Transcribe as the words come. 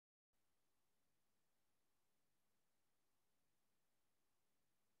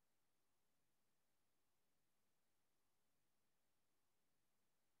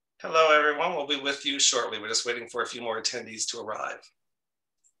Hello, everyone. We'll be with you shortly. We're just waiting for a few more attendees to arrive.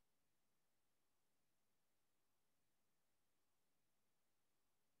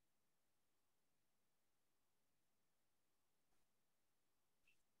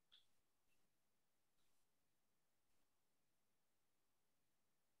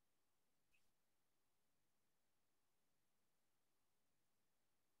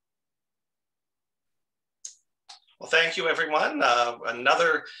 Well, thank you, everyone.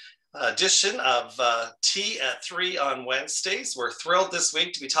 Another edition of Tea at 3 on Wednesdays. We're thrilled this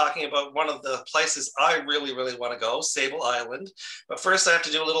week to be talking about one of the places I really want to go, Sable Island. But first, I have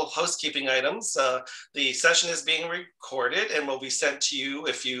to do a little housekeeping items. The session is being recorded and will be sent to you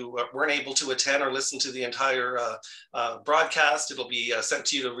if you weren't able to attend or listen to the entire broadcast. It'll be sent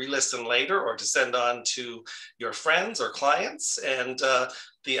to you to re-listen later or to send on to your friends or clients. And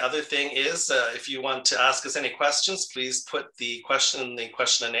the other thing is, if you want to ask us any questions, please put the question in the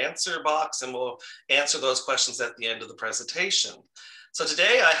question and answer box, and we'll answer those questions at the end of the presentation. So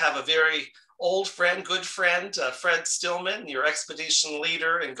today I have a very old friend, good friend, Fred Stillman, your expedition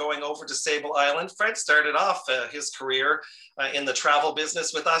leader in going over to Sable Island. Fred started off his career in the travel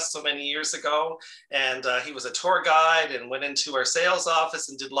business with us so many years ago. And he was a tour guide and went into our sales office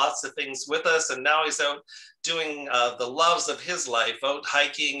and did lots of things with us. And now he's out doing the loves of his life, out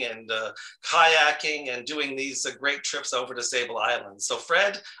hiking and kayaking and doing these great trips over to Sable Island. So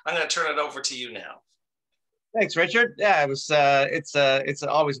Fred, I'm going to turn it over to you now. Thanks, Richard. Yeah, it's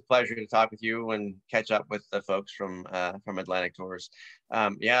always a pleasure to talk with you and catch up with the folks from Atlantic Tours.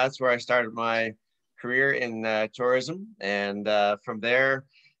 Yeah, that's where I started my career in tourism, and from there,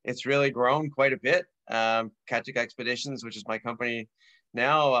 it's really grown quite a bit. Kayak Expeditions, which is my company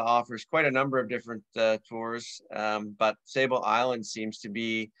now, offers quite a number of different tours, but Sable Island seems to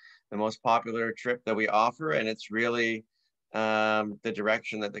be the most popular trip that we offer, and it's really the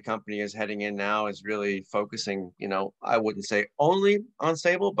direction that the company is heading in now is really focusing, I wouldn't say only on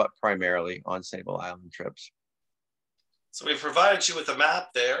Sable, but primarily on Sable Island trips. So we've provided you with a map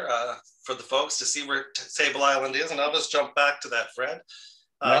there for the folks to see where Sable Island is, and I'll just jump back to that, Fred,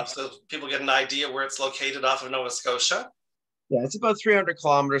 so people get an idea where it's located off of Nova Scotia. Yeah, it's about 300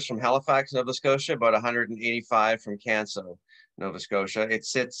 kilometers from Halifax, Nova Scotia, about 185 from Canso, Nova Scotia.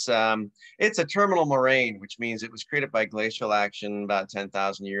 It's a terminal moraine, which means it was created by glacial action about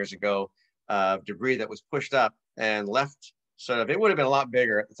 10,000 years ago, debris that was pushed up and left sort of, it would have been a lot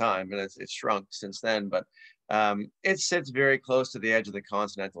bigger at the time, and it's shrunk since then, but it sits very close to the edge of the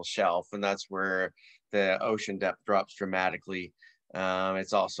continental shelf, and that's where the ocean depth drops dramatically.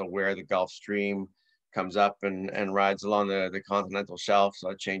 It's also where the Gulf Stream comes up and rides along the continental shelf,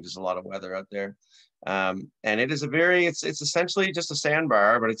 so it changes a lot of weather out there. And it is it's essentially just a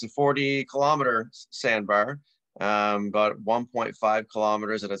sandbar, but it's a 40-kilometer sandbar, about 1.5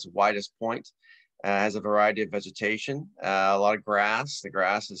 kilometers at its widest point. Has a variety of vegetation, a lot of grass. The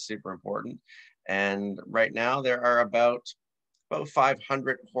grass is super important. And right now there are about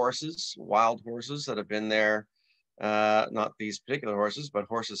 500 horses, wild horses, that have been there. Not these particular horses, but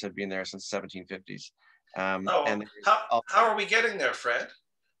horses have been there since 1750s. And how are we getting there, Fred?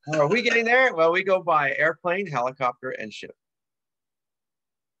 How are we getting there? Well, we go by airplane, helicopter, and ship.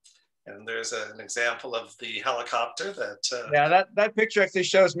 And there's an example of the helicopter that. Yeah, that picture actually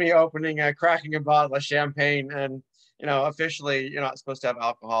shows me cracking a bottle of champagne. And officially, you're not supposed to have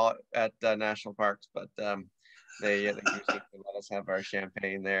alcohol at national parks, but they usually let us have our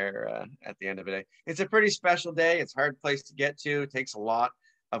champagne there at the end of the day. It's a pretty special day. It's a hard place to get to. It takes a lot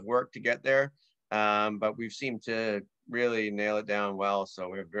of work to get there, but we've seemed to really nail it down well. So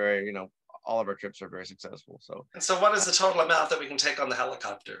we're very, all of our trips are very successful. So. And so, what is the total amount that we can take on the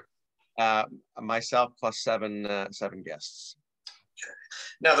helicopter? Myself plus seven guests. Okay.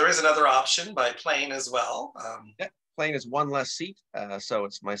 Now there is another option by plane as well. Yeah, plane is one less seat, so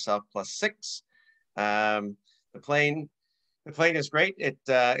it's myself plus 6. The plane is great. It's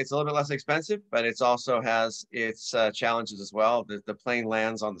a little bit less expensive, but it also has its challenges as well. The plane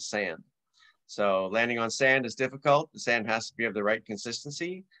lands on the sand. So landing on sand is difficult. The sand has to be of the right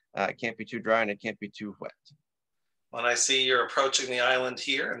consistency. It can't be too dry and it can't be too wet. When I see you're approaching the island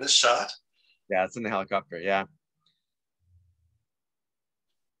here in this shot. Yeah, it's in the helicopter, yeah.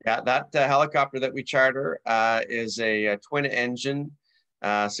 Yeah, that helicopter that we charter is a twin engine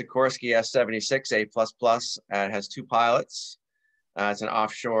Sikorsky S-76 A++. It has 2 pilots. It's an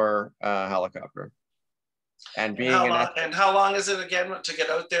offshore helicopter. And how long is it again to get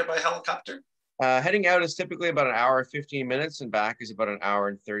out there by helicopter? Heading out is typically about an hour and 15 minutes, and back is about an hour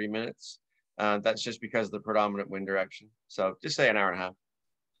and 30 minutes. That's just because of the predominant wind direction. So just say an hour and a half.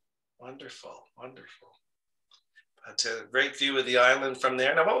 Wonderful, wonderful. To great view of the island from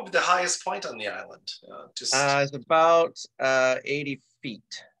there. Now, what would be the highest point on the island? It's about 80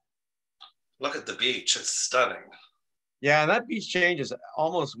 feet. Look at the beach. It's stunning. Yeah, and that beach changes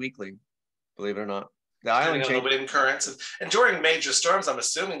almost weekly, believe it or not. The Depending island on the changes. wind currents. And during major storms, I'm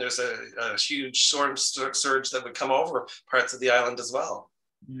assuming there's a huge storm surge that would come over parts of the island as well.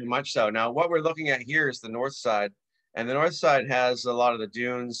 Much so. Now, what we're looking at here is the north side, and the north side has a lot of the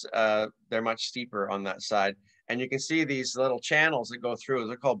dunes. They're much steeper on that side. And you can see these little channels that go through.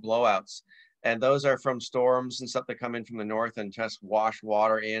 They're called blowouts. And those are from storms and stuff that come in from the north and just wash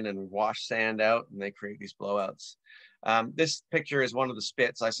water in and wash sand out, and they create these blowouts. This picture is one of the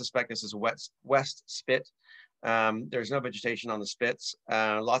spits. I suspect this is a west spit. There's no vegetation on the spits.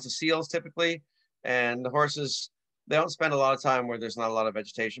 Lots of seals typically, and the horses, they don't spend a lot of time where there's not a lot of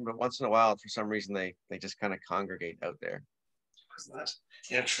vegetation, but once in a while, for some reason, they just kind of congregate out there. Isn't that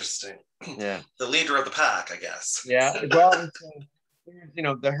interesting? Yeah. The leader of the pack, I guess. Yeah. Well, you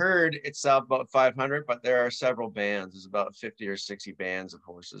know, the herd itself about 500, but there are several bands. There's about 50 or 60 bands of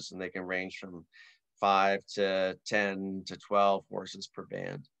horses, and they can range from 5 to 10 to 12 horses per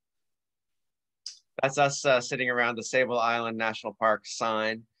band. That's us sitting around the Sable Island National Park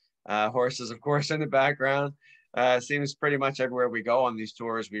sign. Horses, of course, in the background. Seems pretty much everywhere we go on these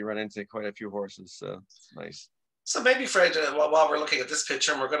tours, we run into quite a few horses. So it's nice. So maybe, Fred, while we're looking at this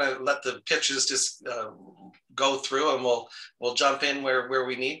picture, and we're going to let the pictures just go through, and we'll jump in where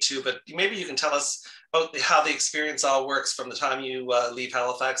we need to. But maybe you can tell us about how the experience all works from the time you leave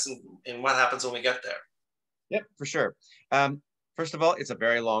Halifax and what happens when we get there. Yep, for sure. First of all, it's a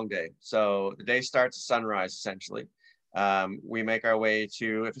very long day. So the day starts at sunrise, essentially. We make our way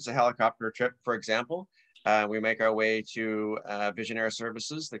to, if it's a helicopter trip, for example, we make our way to Vision Air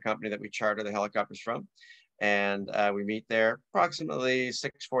Services, the company that we charter the helicopters from. And we meet there approximately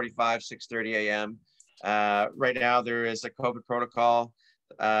 6:45, 6:30 a.m. Right now, there is a COVID protocol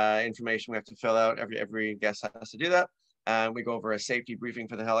information we have to fill out. Every guest has to do that. We go over a safety briefing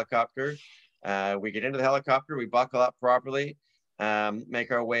for the helicopter. We get into the helicopter, we buckle up properly,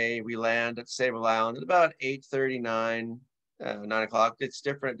 make our way. We land at Sable Island at about 8:39, 9 o'clock. It's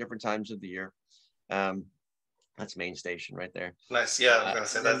different at different times of the year. That's main station right there. Nice. Yeah, I was going to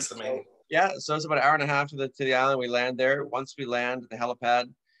say that's the main. Yeah, so it's about an hour and a half to the island. We land there. Once we land at the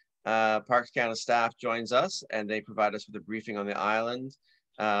helipad, Parks Canada staff joins us, and they provide us with a briefing on the island,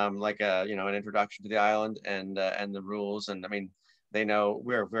 like an introduction to the island and the rules. And I mean, they know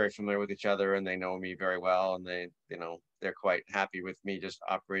we're very familiar with each other, and they know me very well, and they're quite happy with me just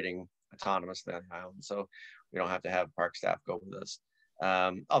operating autonomously on the island. So we don't have to have park staff go with us.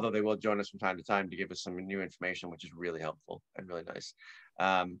 Although they will join us from time to time to give us some new information, which is really helpful and really nice.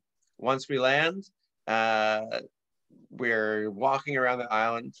 Once we land, we're walking around the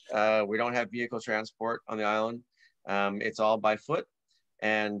island. We don't have vehicle transport on the island. It's all by foot.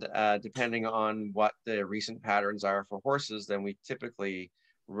 And depending on what the recent patterns are for horses, then we typically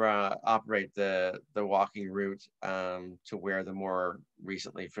operate the walking route to where the more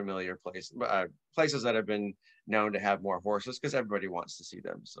recently familiar places that have been known to have more horses, because everybody wants to see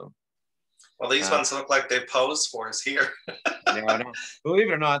them. So, well, these ones look like they pose for us here. Yeah, no, believe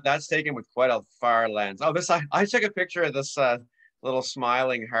it or not, that's taken with quite a far lens. Oh, I took a picture of this little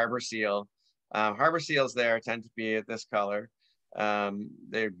smiling harbor seal. Harbor seals there tend to be this color.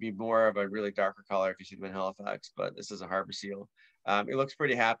 They'd be more of a really darker color if you see them in Halifax, but this is a harbor seal. It looks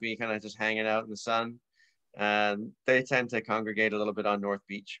pretty happy, kind of just hanging out in the sun. And they tend to congregate a little bit on North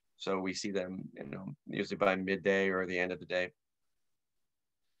Beach. So we see them, usually by midday or the end of the day.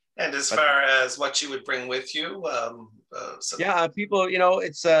 And as far as what you would bring with you, people,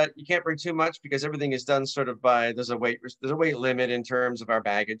 it's you can't bring too much because everything is done sort of by there's a weight limit in terms of our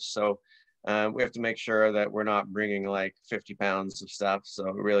baggage. So we have to make sure that we're not bringing like 50 pounds of stuff. So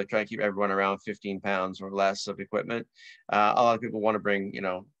we really try to keep everyone around 15 pounds or less of equipment. A lot of people want to bring,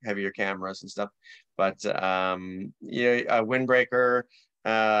 heavier cameras and stuff, but a windbreaker,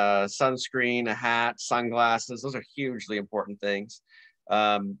 sunscreen, a hat, sunglasses, those are hugely important things.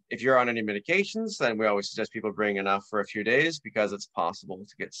 If you're on any medications, then we always suggest people bring enough for a few days because it's possible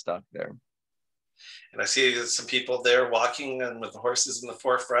to get stuck there. And I see some people there walking and with the horses in the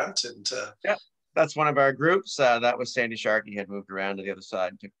forefront. And yeah, that's one of our groups. That was Sandy Sharkey had moved around to the other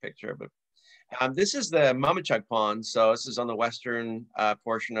side and took a picture of it. This is the Mumachug Pond. So this is on the western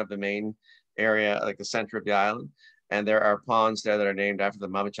portion of the main area, like the center of the island. And there are ponds there that are named after the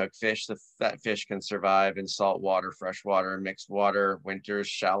Mumachug fish. That fish can survive in salt water, fresh water, mixed water, winters,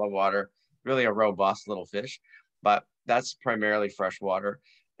 shallow water, really a robust little fish. But that's primarily fresh water.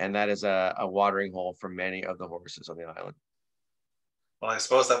 And that is a watering hole for many of the horses on the island. Well, I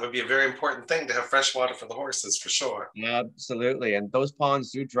suppose that would be a very important thing to have fresh water for the horses, for sure. Absolutely. And those ponds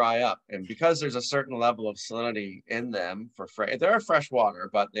do dry up. And because there's a certain level of salinity in them for fresh, they're fresh water,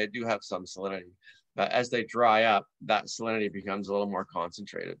 but they do have some salinity. But as they dry up, that salinity becomes a little more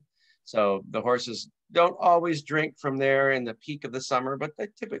concentrated. So the horses don't always drink from there in the peak of the summer, but they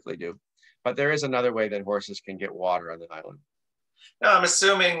typically do. But there is another way that horses can get water on the island. Now, I'm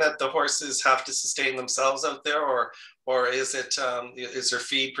assuming that the horses have to sustain themselves out there, or is it is there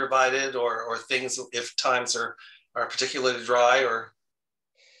feed provided, or things if times are particularly dry, or?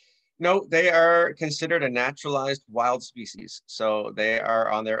 No, they are considered a naturalized wild species. So they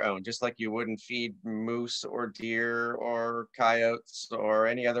are on their own, just like you wouldn't feed moose or deer or coyotes or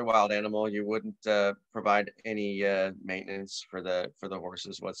any other wild animal. You wouldn't provide any maintenance for the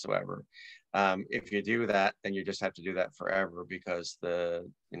horses whatsoever. If you do that, then you just have to do that forever because there's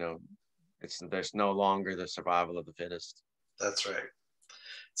no longer the survival of the fittest. That's right.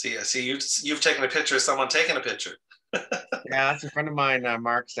 See, I see you've taken a picture of someone taking a picture. Yeah, that's a friend of mine,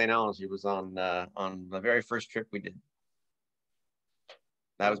 Mark St. Elms. He was on the very first trip we did.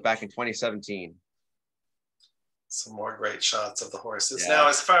 That was back in 2017. Some more great shots of the horses. Yeah. Now,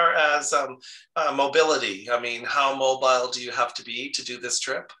 as far as mobility, I mean, how mobile do you have to be to do this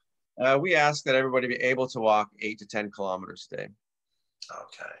trip? We ask that everybody be able to walk 8 to 10 kilometers a day.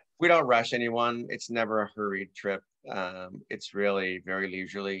 Okay. We don't rush anyone. It's never a hurried trip. It's really very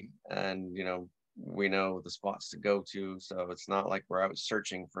leisurely, and we know the spots to go to, so it's not like we're out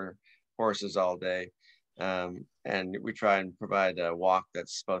searching for horses all day. And we try and provide a walk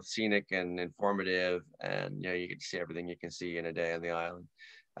that's both scenic and informative, and you get to see everything you can see in a day on the island.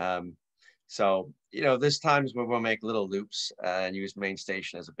 So this times where we'll make little loops and use main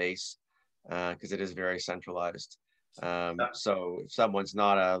station as a base because it is very centralized. So if someone's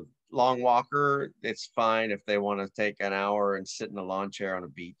not a long walker, it's fine if they want to take an hour and sit in a lawn chair on a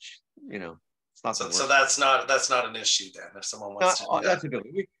beach. It's not so that's not an issue then if someone wants to do that. That's a good.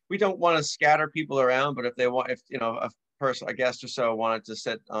 We don't want to scatter people around, but if they want, a person, a guest or so wanted to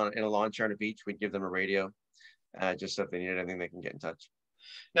sit in a lawn chair on a beach, we'd give them a radio, just so if they need anything, they can get in touch.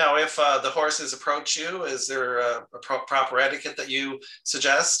 Now, if the horses approach you, is there a proper etiquette that you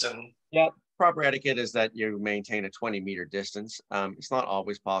suggest? And yeah, proper etiquette is that you maintain a 20-meter distance. It's not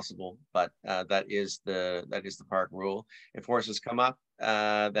always possible, but that is the park rule. If horses come up,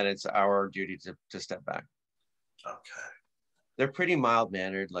 then it's our duty to step back. Okay. They're pretty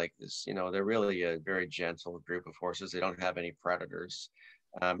mild-mannered like this. They're really a very gentle group of horses. They don't have any predators.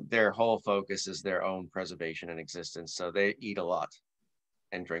 Their whole focus is their own preservation and existence. So they eat a lot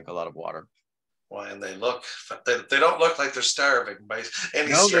and drink a lot of water. Well, and they don't look like they're starving by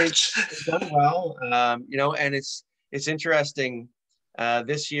any stretch. They've done well, and it's interesting.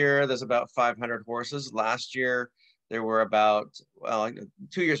 This year, there's about 500 horses. Last year, there were about,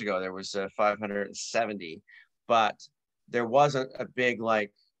 2 years ago, there was 570, but there wasn't a big, a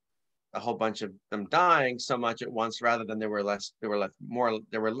whole bunch of them dying so much at once, rather than there were less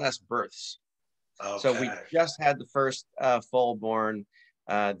births. Okay. So we just had the first foal born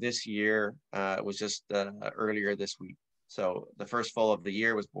this year. It was just earlier this week. So the first foal of the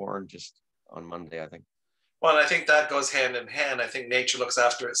year was born just on Monday, I think. Well, and I think that goes hand in hand. I think nature looks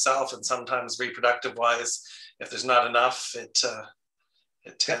after itself, and sometimes reproductive wise, if there's not enough, it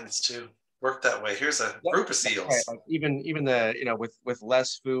tends to work that way. Here's a group of seals. Right. Like even the with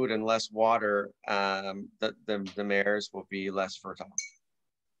less food and less water, the mares will be less fertile.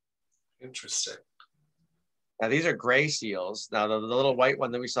 Interesting. Now these are gray seals. Now the little white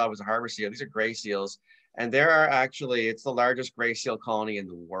one that we saw was a harbor seal. These are gray seals, and it's the largest gray seal colony in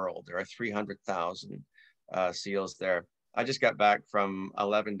the world. There are 300,000 seals there. I just got back from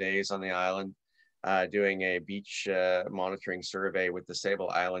 11 days on the island, doing a beach monitoring survey with the Sable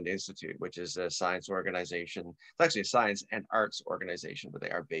Island Institute, which is a science organization. It's actually a science and arts organization, but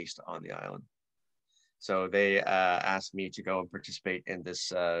they are based on the island. So they asked me to go and participate in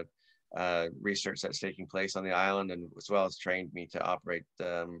this research that's taking place on the island, and as well as trained me to operate,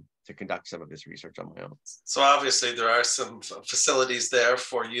 to conduct some of this research on my own. So obviously there are some facilities there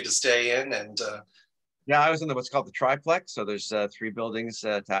for you to stay in, and yeah, I was in what's called the triplex. So there's 3 buildings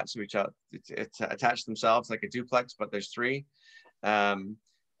attached to each other. It's attached themselves like a duplex, but there's 3. And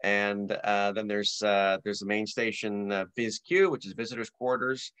then there's the main station, VizQ, which is visitors'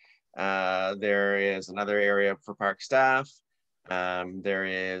 quarters. There is another area for park staff. There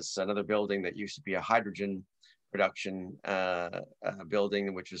is another building that used to be a hydrogen production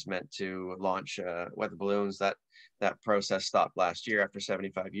building, which was meant to launch weather balloons. That process stopped last year after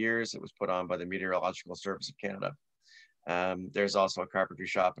 75 years. It was put on by the Meteorological Service of Canada. There's also a carpentry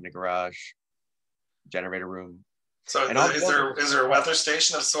shop and a garage, generator room. So And all the is there a weather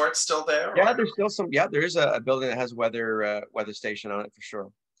station of sorts still there? Yeah, or? there's still some. Yeah, there is a building that has weather station on it for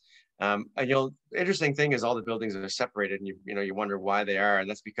sure. And interesting thing is all the buildings are separated, and you wonder why they are, and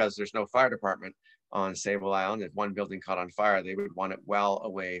that's because there's no fire department on Sable Island. If one building caught on fire, they would want it well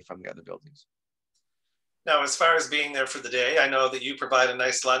away from the other buildings. Now, as far as being there for the day, I know that you provide a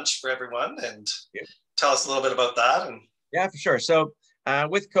nice lunch for everyone, and Yeah. tell us a little bit about that. And Yeah, for sure. So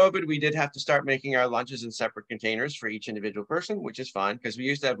with COVID, we did have to start making our lunches in separate containers for each individual person, which is fine because we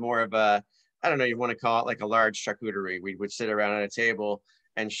used to have more of a, I don't know, you want to call it like a large charcuterie. We would sit around at a table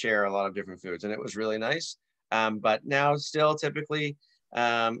and share a lot of different foods, and it was really nice. But now still typically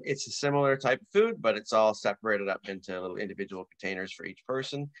it's a similar type of food, but it's all separated up into little individual containers for each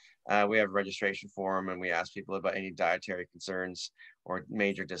person. We have a registration form, and we ask people about any dietary concerns or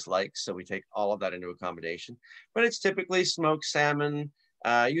major dislikes. So we take all of that into accommodation. But it's typically smoked salmon,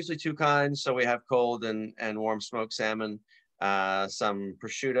 usually two kinds. So we have cold and warm smoked salmon, some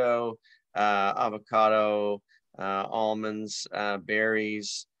prosciutto, avocado, almonds,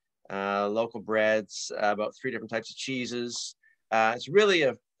 berries, local breads, about 3 different types of cheeses. It's really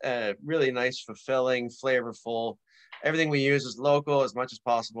a really nice, fulfilling, flavorful. Everything we use is local as much as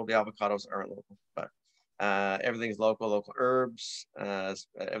possible. The avocados aren't local, but everything's local herbs.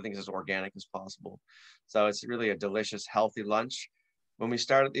 Everything's as organic as possible. So it's really a delicious, healthy lunch. When we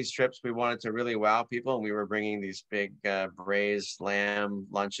started these trips, we wanted to really wow people, and we were bringing these big braised lamb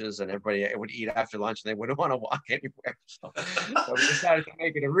lunches, and everybody would eat after lunch, and they wouldn't want to walk anywhere. So we decided to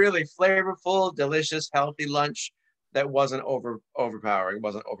make it a really flavorful, delicious, healthy lunch that wasn't overpowering,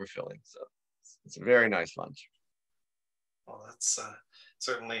 wasn't overfilling. So it's a very nice lunch. Well, that's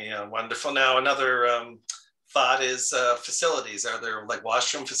certainly wonderful. Now, another thought is facilities. Are there like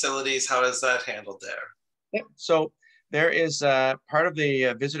washroom facilities? How is that handled there? Yeah. So there is part of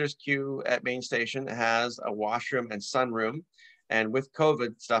the visitors queue at Main Station has a washroom and sunroom. And with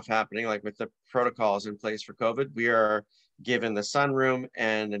COVID stuff happening, like with the protocols in place for COVID, we are given the sunroom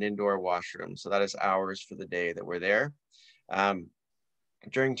and an indoor washroom. So that is hours for the day that we're there.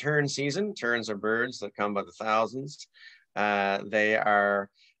 During tern season, terns are birds that come by the thousands. They are,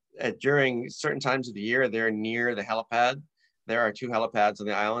 during certain times of the year, they're near the helipad. There are 2 helipads on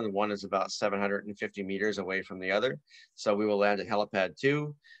the island, and one is about 750 meters away from the other. So we will land at helipad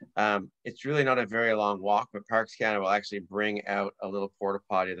 2. It's really not a very long walk, but Parks Canada will actually bring out a little porta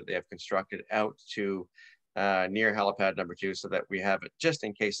potty that they have constructed out to near helipad number 2, so that we have it just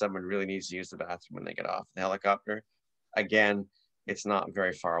in case someone really needs to use the bathroom when they get off the helicopter. Again, it's not a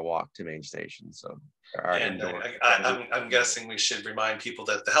very far walk to Main Station. So there are indoor. I'm guessing we should remind people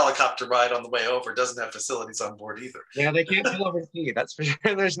that the helicopter ride on the way over doesn't have facilities on board either. Yeah, they can't pull over the key. That's for sure.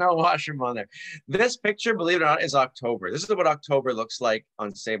 There's no washroom on there. This picture, believe it or not, is October. This is what October looks like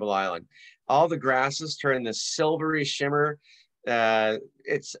on Sable Island. All the grasses turn this silvery shimmer.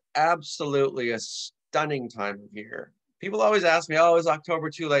 It's absolutely a stunning time of year. People always ask me, oh, is October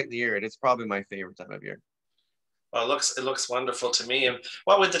too late in the year? And it's probably my favorite time of year. Well, it looks wonderful to me. And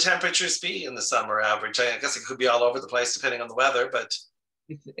what would the temperatures be in the summer average? I guess it could be all over the place depending on the weather, but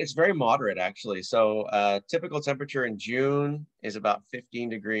it's very moderate actually. So typical temperature in June is about 15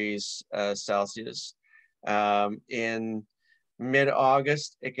 degrees Celsius. In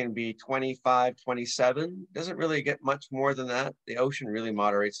mid-August, it can be 25, 27. Doesn't really get much more than that. The ocean really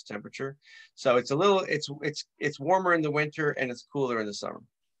moderates the temperature. So it's a little, it's warmer in the winter and it's cooler in the summer.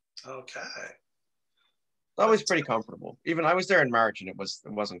 Okay. It's always pretty comfortable. Even I was there in March and it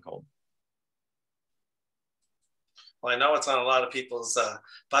wasn't cold. Well, I know it's on a lot of people's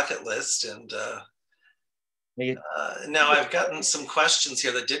bucket list, and now I've gotten some questions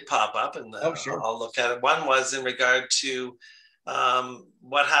here that did pop up, and sure. I'll look at it. One was in regard to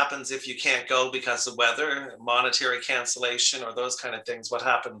what happens if you can't go because of weather, monetary cancellation, or those kind of things. What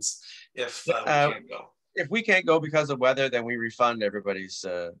happens if we can't go? If we can't go because of weather, then we refund everybody's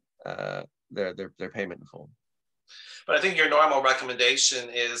their payment in full. But I think your normal recommendation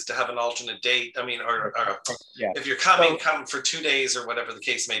is to have an alternate date. I mean, or yeah. If you're coming, come for 2 days or whatever the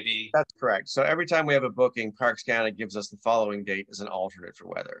case may be. That's correct. So every time we have a booking, Parks Canada gives us the following date as an alternate for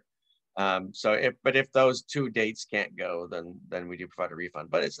weather. So if those 2 dates can't go, then we do provide a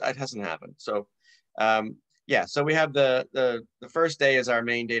refund. But it hasn't happened. So yeah. So we have the first day is our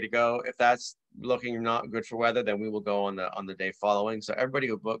main day to go. If that's looking not good for weather, then we will go on the day following. So everybody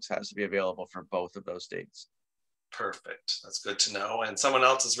who books has to be available for both of those dates. Perfect. That's good to know. And someone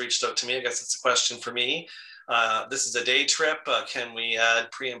else has reached out to me. I guess it's a question for me. This is a day trip. Can we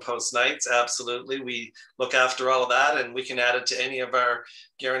add pre and post nights? Absolutely. We look after all of that, and we can add it to any of our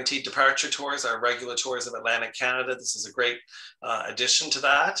guaranteed departure tours, our regular tours of Atlantic Canada. This is a great addition to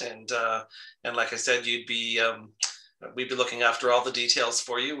that. And like I said, you'd be we'd be looking after all the details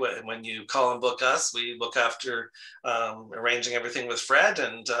for you. When you call and book us, we look after arranging everything with Fred,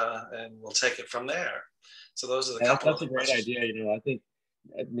 and we'll take it from there. So those are the couple That's of a great questions. idea. I think,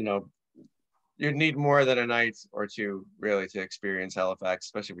 you'd need more than a night or two really to experience Halifax,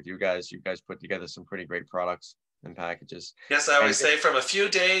 especially with you guys. You guys put together some pretty great products and packages. Yes, I always And say from a few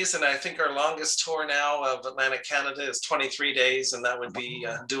days, and I think our longest tour now of Atlantic Canada is 23 days, and that would be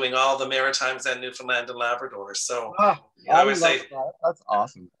doing all the Maritimes and Newfoundland and Labrador. So I I always love say that. That's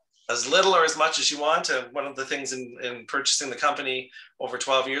awesome. as little or as much as you want. And one of the things in purchasing the company over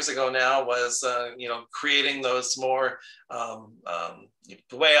 12 years ago now was, creating those more,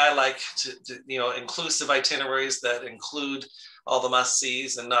 the way I like to, inclusive itineraries that include all the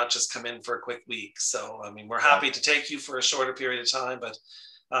must-sees and not just come in for a quick week. So, I mean, we're happy to take you for a shorter period of time, but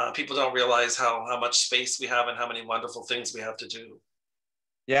people don't realize how much space we have and how many wonderful things we have to do.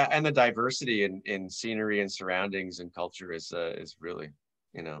 Yeah, and the diversity in scenery and surroundings and culture is really,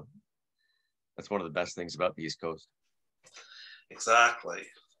 that's one of the best things about the East Coast. Exactly.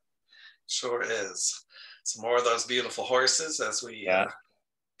 Sure is. Some more of those beautiful horses as we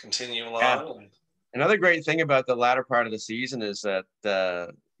continue along. Yeah. Another great thing about the latter part of the season is that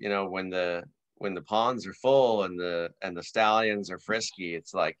when the ponds are full and the stallions are frisky,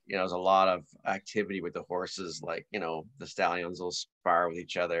 it's like, there's a lot of activity with the horses. Like, the stallions will spar with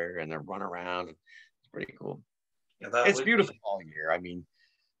each other and they'll run around. It's pretty cool. Yeah, it's beautiful all year. I mean,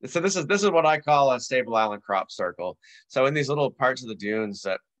 so this is what I call a Sable Island crop circle. So in these little parts of the dunes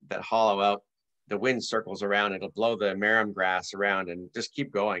that hollow out, the wind circles around, it'll blow the marum grass around and just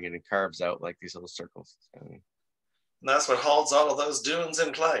keep going, and it carves out like these little circles. And that's what holds all of those dunes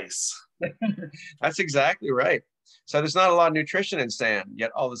in place. That's exactly right. So there's not a lot of nutrition in sand,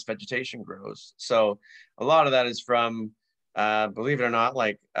 yet all this vegetation grows. So a lot of that is from, believe it or not,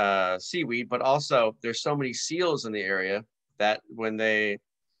 like seaweed, but also there's so many seals in the area that when they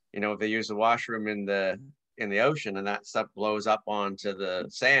use the washroom in the ocean, and that stuff blows up onto the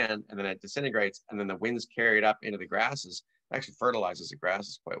sand, and then it disintegrates, and then the winds carry it up into the grasses. It actually fertilizes the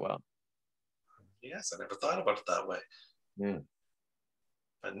grasses quite well. Yes, I never thought about it that way. Yeah.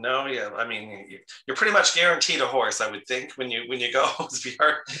 But no, I mean, you're pretty much guaranteed a horse, I would think, when you go. It'd be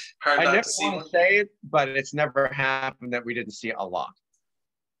hard not to see one. I never want to say it, but it's never happened that we didn't see a lot.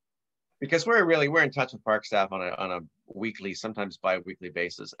 Because we're in touch with park staff on a weekly, sometimes bi-weekly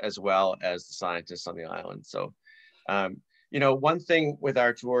basis, as well as the scientists on the island. So, one thing with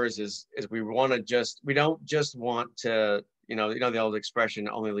our tours is we don't just want to, the old expression,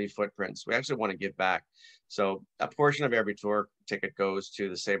 only leave footprints. We actually want to give back. So a portion of every tour ticket goes to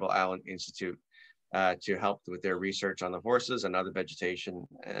the Sable Island Institute to help with their research on the horses and other vegetation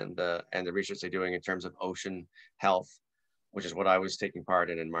and the research they're doing in terms of ocean health, which is what I was taking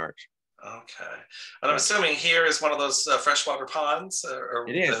part in March. Okay, and I'm assuming here is one of those freshwater ponds.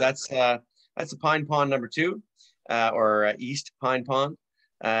 It is. That's a Pine Pond number 2, or East Pine Pond,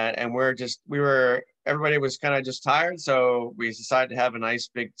 and everybody was kind of just tired, so we decided to have a nice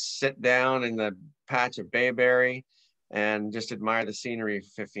big sit down in the patch of bayberry and just admire the scenery for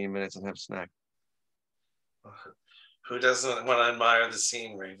 15 minutes and have a snack. Who doesn't want to admire the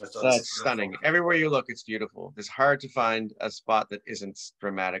scenery with those? That's stunning. Everywhere you look, it's beautiful. It's hard to find a spot that isn't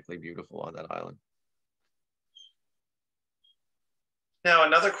dramatically beautiful on that island. Now,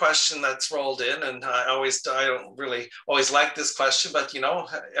 another question that's rolled in, and I don't really always like this question, but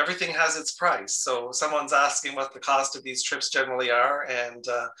everything has its price. So someone's asking what the cost of these trips generally are, and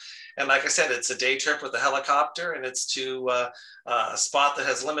like I said, it's a day trip with a helicopter, and it's to a spot that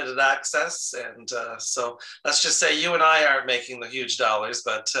has limited access, and so let's just say you and I aren't making the huge dollars,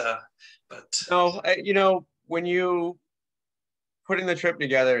 but no, when you putting the trip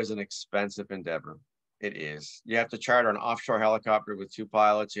together is an expensive endeavor. It is. You have to charter an offshore helicopter with 2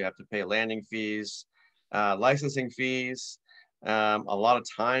 pilots. You have to pay landing fees, licensing fees. A lot of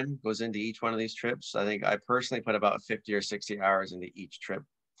time goes into each one of these trips. I think I personally put about 50 or 60 hours into each trip.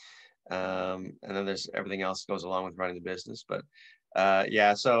 And then there's everything else goes along with running the business. But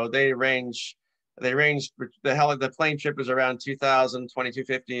so they range. The plane trip is around $2,000,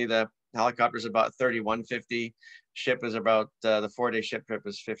 $2,250. The helicopter is about $3,150. Ship is about the 4-day ship trip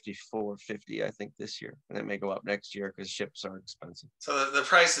is $5,450, I think, this year, and it may go up next year because ships are expensive. So the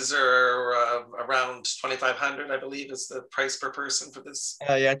prices are around $2,500, I believe, is the price per person for this.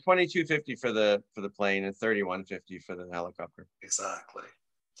 $2,250 for the plane and $3,150 for the helicopter. Exactly.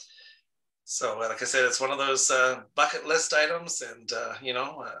 So, like I said, it's one of those bucket list items, and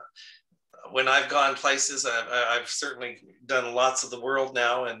when I've gone places, I've certainly done lots of the world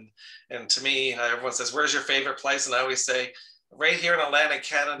now, and to me, everyone says, "Where's your favorite place?" And I always say, right here in Atlantic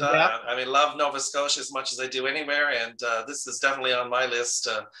Canada. Yeah. I mean, love Nova Scotia as much as I do anywhere, and this is definitely on my list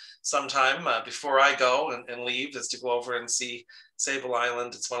sometime before I go and leave, is to go over and see Sable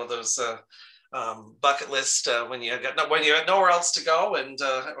Island. It's one of those bucket list when you got nowhere else to go, and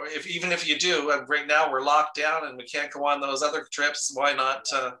even if you do, right now we're locked down and we can't go on those other trips. Why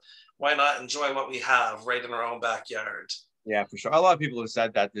not enjoy what we have right in our own backyard? Yeah, for sure. A lot of people have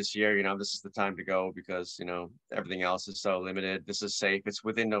said that this year, this is the time to go because, everything else is so limited. This is safe. It's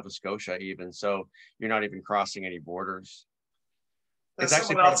within Nova Scotia even. So you're not even crossing any borders. It's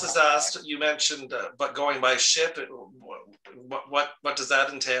actually someone else has asked, you mentioned, but going by ship, what does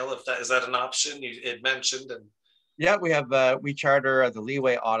that entail? Is that an option it mentioned? And yeah, we charter the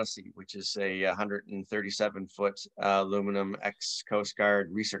Leeway Odyssey, which is a 137-foot aluminum ex-Coast Guard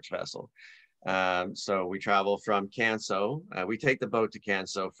research vessel. So we travel from Canso. We take the boat to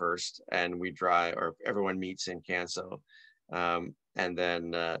Canso first, and we drive, or everyone meets in Canso. And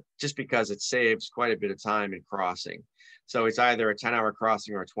then just because it saves quite a bit of time in crossing. So it's either a 10-hour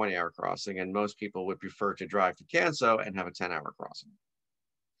crossing or a 20-hour crossing, and most people would prefer to drive to Canso and have a 10-hour crossing.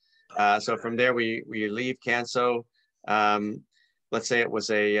 So from there, we leave Canso. Let's say it was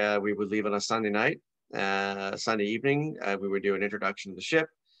we would leave on a Sunday night, Sunday evening. We would do an introduction to the ship,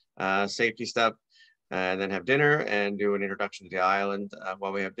 safety stuff, and then have dinner and do an introduction to the island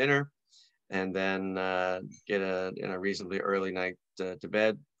while we have dinner, and then get in a reasonably early night to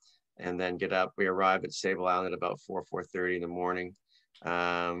bed, and then get up. We arrive at Sable Island at about 4:30 in the morning.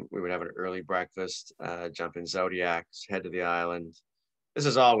 We would have an early breakfast, jump in Zodiacs, head to the island. This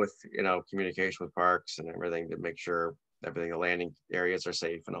is all with communication with parks and everything to make sure the landing areas are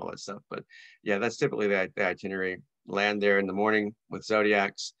safe and all that stuff. But yeah, that's typically the itinerary. Land there in the morning with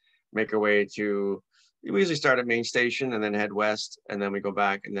Zodiacs, make our way to, we usually start at main station and then head west, and then we go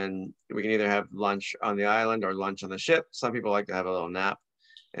back, and then we can either have lunch on the island or lunch on the ship. Some people like to have a little nap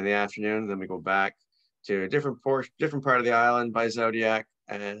in the afternoon. Then we go back to a different part of the island by Zodiac,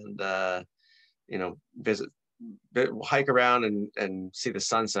 and hike around and see the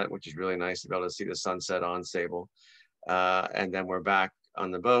sunset, which is really nice to be able to see the sunset on Sable. And then we're back on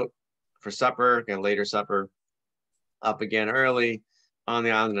the boat for supper, again, later supper, up again early on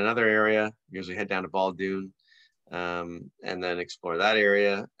the island in another area. Usually head down to Bald Dune, and then explore that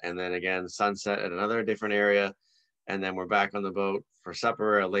area. And then again, sunset at another different area. And then we're back on the boat for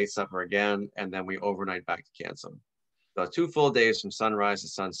supper, a late supper again. And then we overnight back to Canso. So 2 full days from sunrise to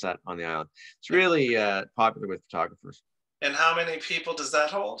sunset on the island. It's really popular with photographers. And how many people does that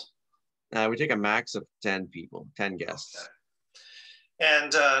hold? We take a max of 10 people, 10 guests. Okay.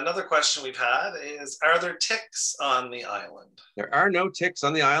 And another question we've had is, are there ticks on the island? There are no ticks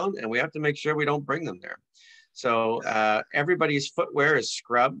on the island, and we have to make sure we don't bring them there. So everybody's footwear is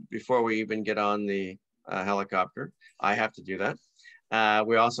scrubbed before we even get on the helicopter. I have to do that.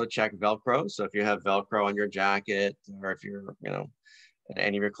 We also check Velcro. So if you have Velcro on your jacket, or if you're,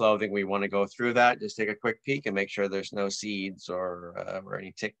 any of your clothing, we want to go through that. Just take a quick peek and make sure there's no seeds or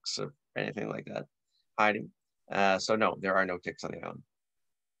any ticks or anything like that hiding. So no, there are no ticks on the island.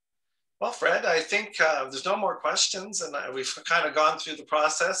 Well, Fred, I think there's no more questions, and we've kind of gone through the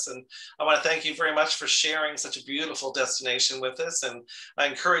process, and I want to thank you very much for sharing such a beautiful destination with us. And I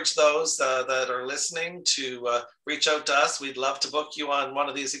encourage those that are listening to reach out to us. We'd love to book you on one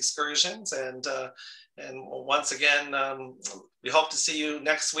of these excursions. And once again, we hope to see you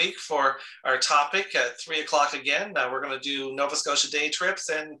next week for our topic at 3 o'clock again. We're going to do Nova Scotia day trips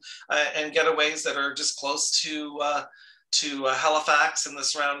and getaways that are just close to Halifax and the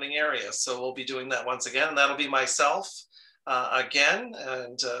surrounding area. So we'll be doing that once again, and that'll be myself again.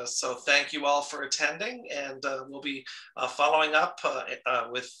 And so thank you all for attending, and we'll be following up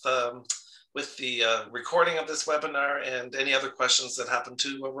with the recording of this webinar and any other questions that happen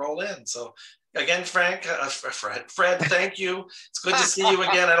to roll in. So again, Fred, thank you. It's good to see you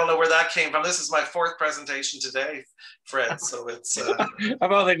again. I don't know where that came from. This is my 4th presentation today, Fred. So it's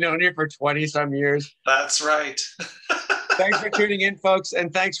I've only known you for 20 some years. That's right. Thanks for tuning in, folks.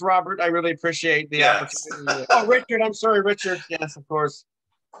 And thanks, Robert. I really appreciate the opportunity. Oh, Richard. I'm sorry, Richard. Yes, of course.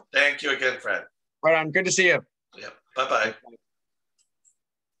 Thank you again, Fred. Right on. Good to see you. Yeah. Bye-bye.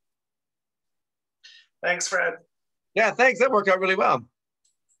 Thanks, Fred. Yeah, thanks. That worked out really well.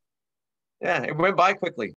 Yeah, it went by quickly.